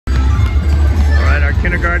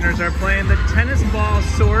Kindergartners are playing the tennis ball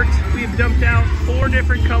sort. We've dumped out 4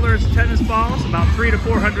 different colors of tennis balls, about 300 to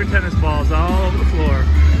 400 tennis balls all over the floor.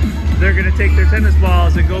 They're gonna take their tennis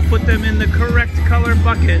balls and go put them in the correct color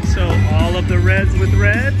bucket. So all of the reds with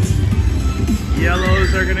reds,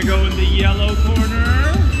 yellows are gonna go in the yellow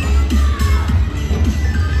corner,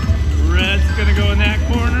 red's gonna go in that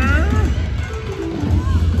corner,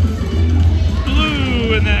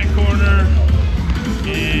 blue in that corner,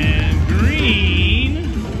 and green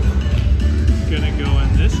gonna go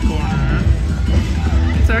in this corner.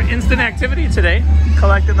 It's our instant activity today,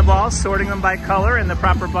 collecting the balls, sorting them by color in the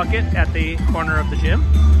proper bucket at the corner of the gym.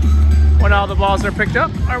 When all the balls are picked up,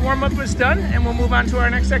 our warm-up is done and we'll move on to our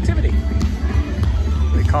next activity.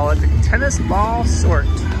 We call it the tennis ball sort.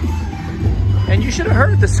 And you should have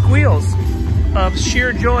heard the squeals of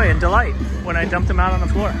sheer joy and delight when I dumped them out on the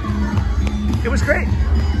floor. It was great.